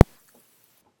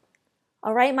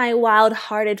All right, my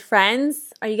wild-hearted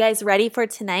friends, are you guys ready for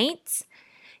tonight?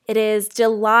 It is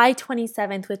July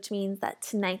 27th, which means that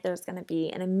tonight there's going to be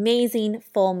an amazing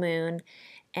full moon,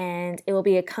 and it will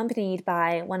be accompanied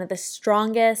by one of the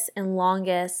strongest and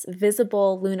longest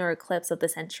visible lunar eclipses of the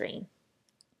century.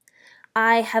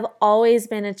 I have always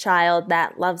been a child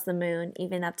that loves the moon,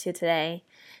 even up to today.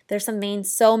 There's something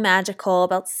so magical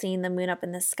about seeing the moon up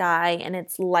in the sky and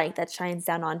its light that shines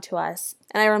down onto us.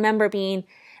 And I remember being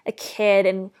a kid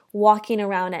and walking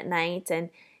around at night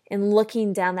and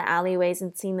looking down the alleyways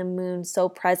and seeing the moon so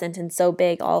present and so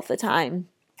big all of the time.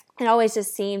 It always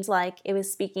just seemed like it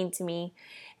was speaking to me.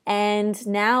 And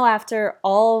now, after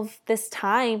all of this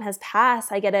time has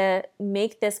passed, I get to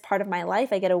make this part of my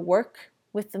life. I get to work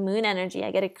with the moon energy.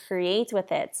 I get to create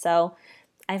with it. So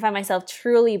I find myself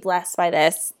truly blessed by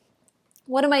this.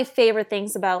 One of my favorite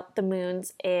things about the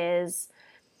moons is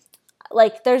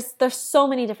there's so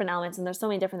many different elements and there's so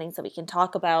many different things that we can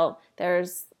talk about.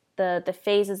 There's the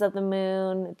phases of the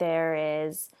moon. There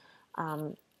is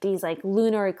these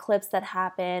lunar eclipse that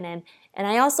happen, and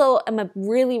I also am a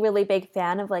really, really big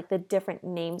fan of the different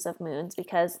names of moons,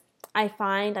 because I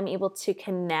find I'm able to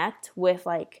connect with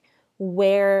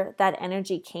where that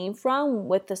energy came from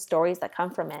with the stories that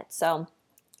come from it. So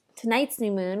tonight's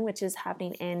new moon, which is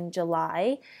happening in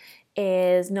July,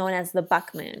 is known as the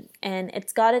buck moon, and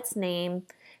it's got its name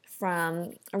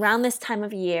from around this time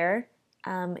of year.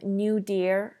 New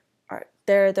deer,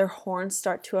 their horns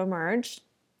start to emerge.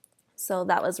 So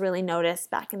that was really noticed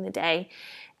back in the day.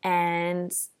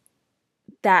 And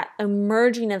that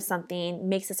emerging of something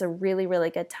makes this a really, really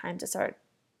good time to start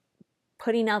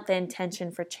putting out the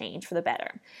intention for change for the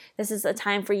better. This is a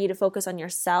time for you to focus on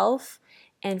yourself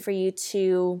and for you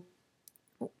to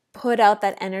put out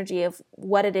that energy of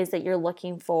what it is that you're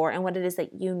looking for and what it is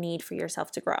that you need for yourself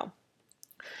to grow.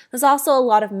 There's also a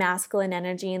lot of masculine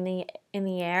energy in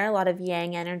the air, a lot of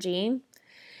yang energy.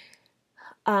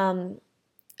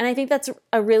 And I think that's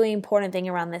a really important thing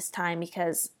around this time,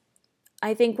 because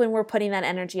I think when we're putting that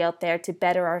energy out there to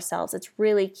better ourselves, it's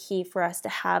really key for us to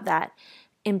have that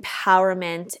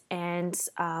empowerment and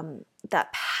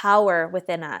that power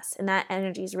within us. And that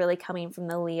energy is really coming from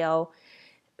the Leo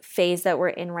phase that we're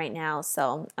in right now.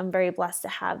 So I'm very blessed to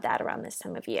have that around this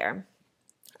time of year.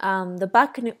 The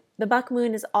buck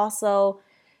moon is also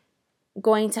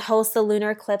going to host the lunar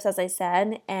eclipse, as I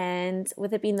said, and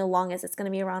with it being the longest, it's going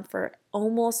to be around for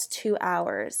almost 2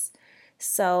 hours.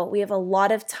 So we have a lot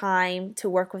of time to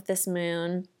work with this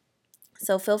moon.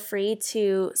 So feel free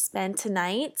to spend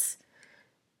tonight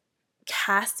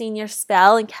casting your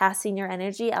spell and casting your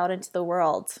energy out into the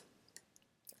world.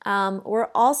 We're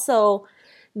also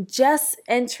just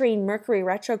entering Mercury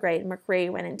retrograde. Mercury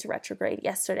went into retrograde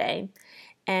yesterday.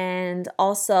 And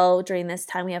also during this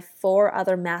time, we have 4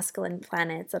 other masculine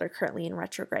planets that are currently in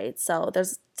retrograde. So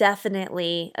there's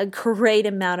definitely a great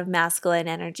amount of masculine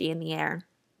energy in the air.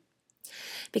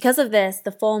 Because of this,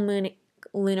 the full moon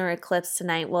lunar eclipse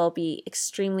tonight will be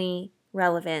extremely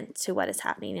relevant to what is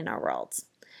happening in our world.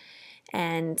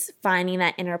 And finding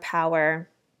that inner power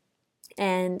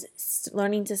and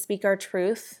learning to speak our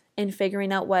truth and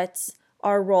figuring out what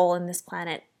our role in this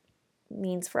planet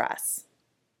means for us.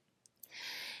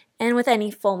 And with any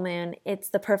full moon, it's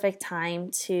the perfect time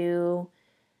to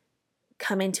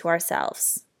come into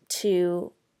ourselves,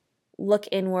 to look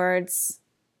inwards,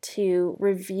 to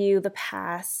review the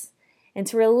past, and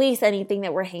to release anything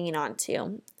that we're hanging on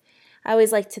to. I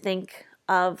always like to think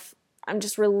of, I'm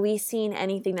just releasing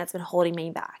anything that's been holding me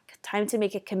back. Time to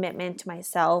make a commitment to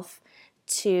myself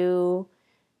to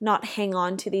not hang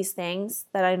on to these things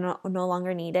that I no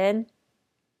longer needed.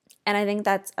 And I think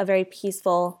that's a very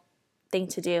peaceful thing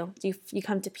to do. You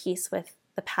come to peace with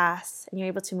the past and you're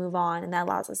able to move on, and that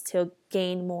allows us to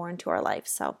gain more into our life.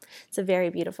 So it's a very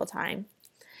beautiful time.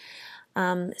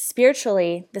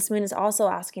 Spiritually, this moon is also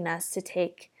asking us to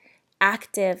take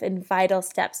active and vital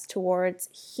steps towards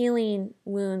healing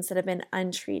wounds that have been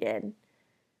untreated.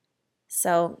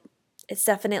 So it's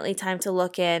definitely time to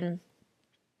look in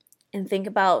and think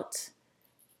about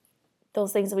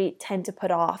those things that we tend to put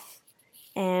off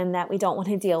and that we don't want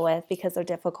to deal with because they're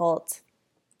difficult.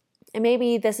 And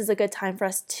maybe this is a good time for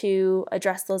us to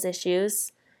address those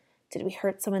issues. Did we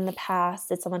hurt someone in the past?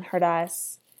 Did someone hurt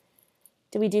us?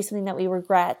 Did we do something that we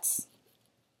regret?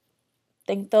 I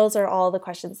think those are all the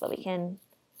questions that we can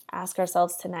ask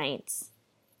ourselves tonight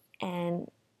and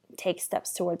take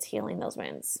steps towards healing those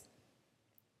wounds.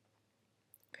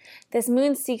 This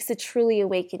moon seeks to truly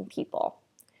awaken people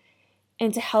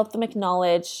and to help them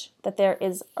acknowledge that there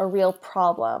is a real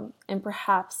problem, and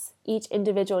perhaps each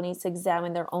individual needs to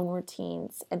examine their own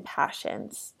routines and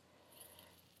passions.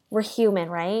 We're human,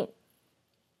 right?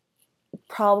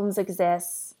 problems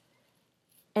exist,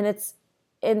 and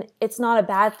it's not a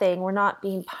bad thing. We're not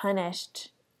being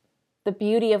punished. The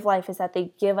beauty of life is that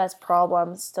they give us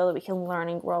problems so that we can learn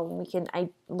and grow, and we can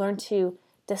learn to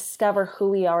discover who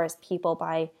we are as people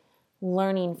by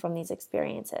learning from these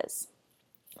experiences.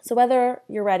 So whether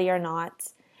you're ready or not,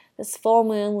 this full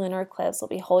moon lunar eclipse will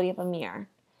be holding up a mirror.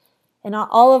 And not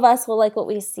all of us will like what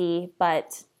we see,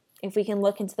 but if we can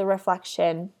look into the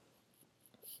reflection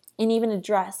and even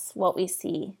address what we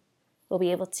see, we'll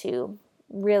be able to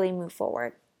really move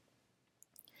forward.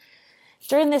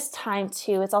 During this time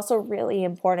too, it's also really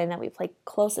important that we pay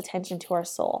close attention to our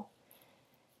soul.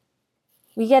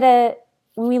 When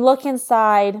we look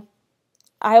inside,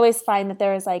 I always find that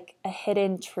there is like a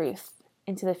hidden truth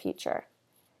into the future.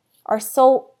 Our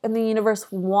soul in the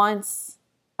universe wants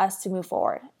us to move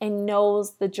forward and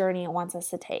knows the journey it wants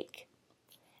us to take.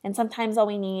 And sometimes all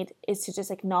we need is to just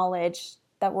acknowledge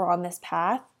that we're on this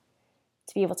path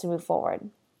to be able to move forward.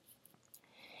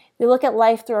 We look at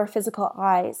life through our physical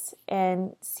eyes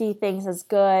and see things as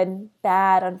good,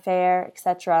 bad, unfair,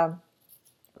 etc.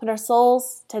 But our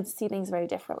souls tend to see things very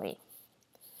differently.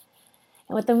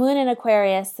 And with the moon in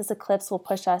Aquarius, this eclipse will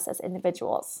push us as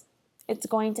individuals. It's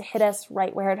going to hit us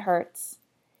right where it hurts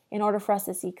in order for us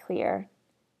to see clear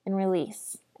and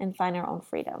release and find our own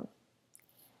freedom.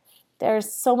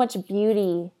 There's so much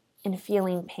beauty in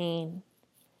feeling pain.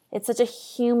 It's such a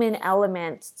human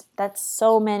element that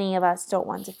so many of us don't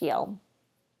want to feel.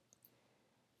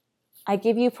 I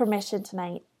give you permission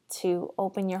tonight to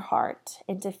open your heart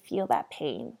and to feel that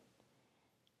pain,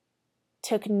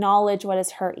 to acknowledge what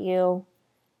has hurt you,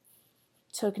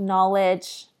 to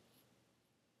acknowledge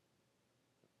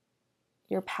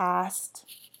your past,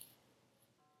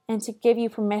 and to give you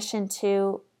permission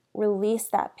to release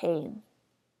that pain.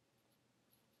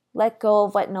 Let go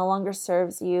of what no longer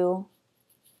serves you.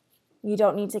 You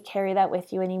don't need to carry that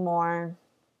with you anymore,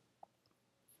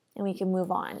 and we can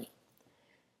move on.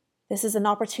 This is an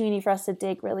opportunity for us to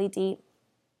dig really deep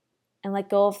and let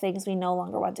go of things we no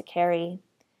longer want to carry.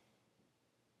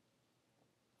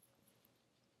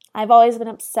 I've always been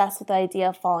obsessed with the idea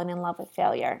of falling in love with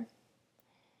failure.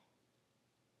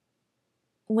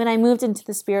 When I moved into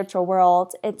the spiritual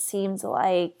world, it seemed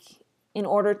like in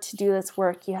order to do this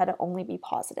work, you had to only be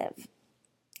positive.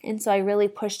 And so I really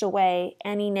pushed away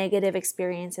any negative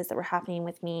experiences that were happening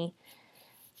with me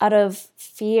out of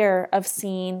fear of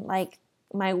seeing like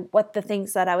what the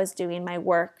things that I was doing, my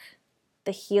work,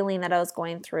 the healing that I was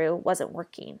going through wasn't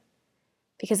working.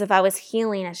 Because if I was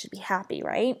healing, I should be happy,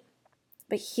 right?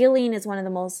 But healing is one of the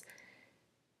most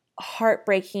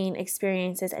heartbreaking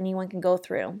experiences anyone can go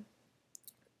through.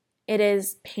 It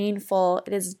is painful,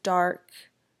 it is dark,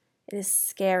 it is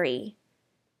scary.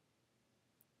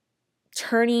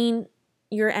 Turning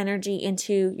your energy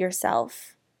into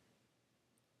yourself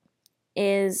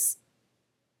is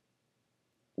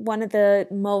one of the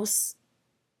most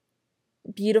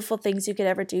beautiful things you could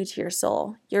ever do to your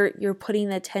soul. You're putting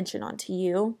the attention onto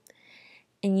you,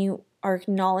 and you are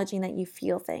acknowledging that you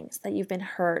feel things, that you've been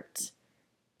hurt,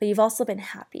 but you've also been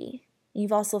happy.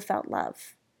 You've also felt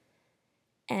love.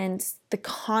 And the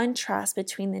contrast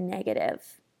between the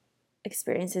negative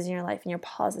experiences in your life and your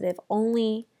positive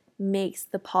only makes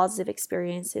the positive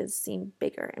experiences seem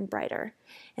bigger and brighter.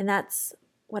 And that's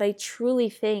what I truly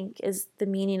think is the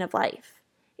meaning of life.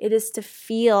 It is to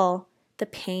feel the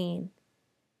pain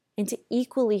and to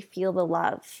equally feel the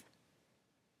love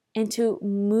and to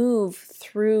move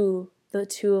through the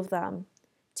two of them,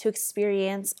 to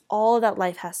experience all that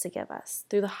life has to give us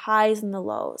through the highs and the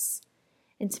lows,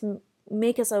 and to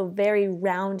make us a very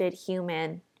rounded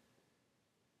human,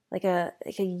 like a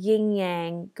yin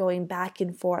yang going back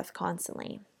and forth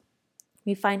constantly.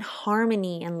 We find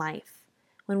harmony in life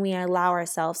when we allow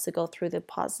ourselves to go through the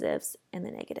positives and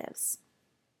the negatives.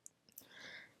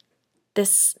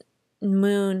 This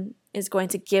moon is going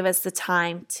to give us the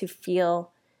time to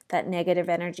feel that negative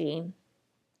energy.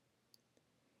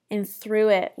 And through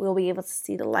it, we'll be able to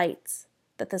see the light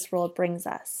that this world brings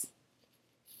us.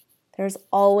 There's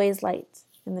always light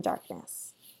in the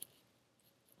darkness.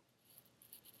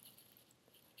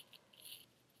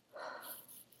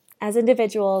 As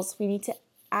individuals, we need to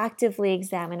actively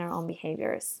examine our own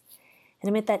behaviors and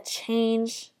admit that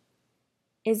change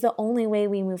is the only way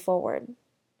we move forward.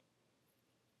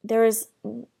 There is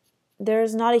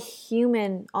not a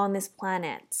human on this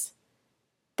planet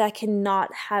that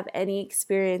cannot have any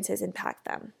experiences impact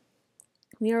them.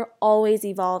 We are always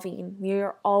evolving, we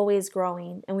are always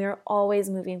growing, and we are always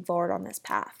moving forward on this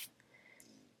path.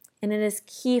 And it is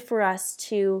key for us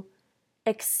to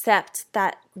accept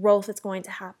that growth is going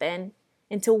to happen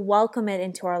and to welcome it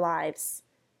into our lives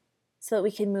so that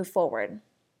we can move forward.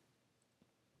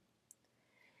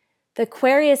 The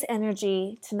Aquarius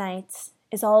energy tonight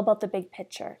is all about the big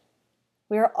picture.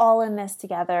 We are all in this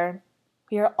together.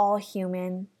 We are all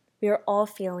human. We are all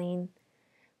feeling.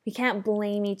 We can't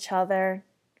blame each other.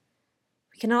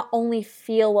 We cannot only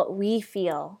feel what we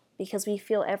feel because we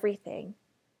feel everything.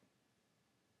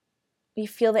 We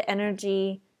feel the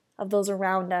energy of those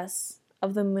around us,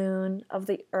 of the moon, of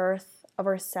the earth, of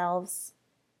ourselves.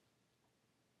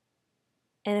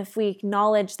 And if we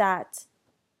acknowledge that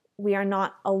we are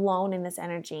not alone in this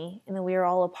energy and that we are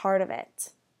all a part of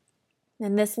it,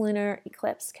 then this lunar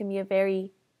eclipse can be a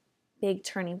very big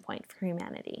turning point for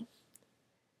humanity.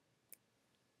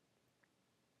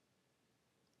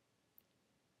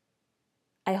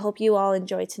 I hope you all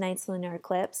enjoy tonight's lunar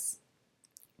eclipse.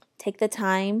 Take the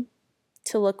time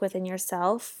to look within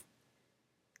yourself,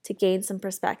 to gain some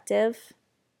perspective,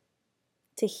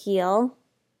 to heal.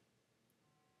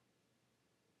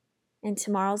 And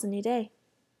tomorrow's a new day.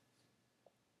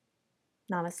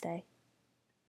 Namaste.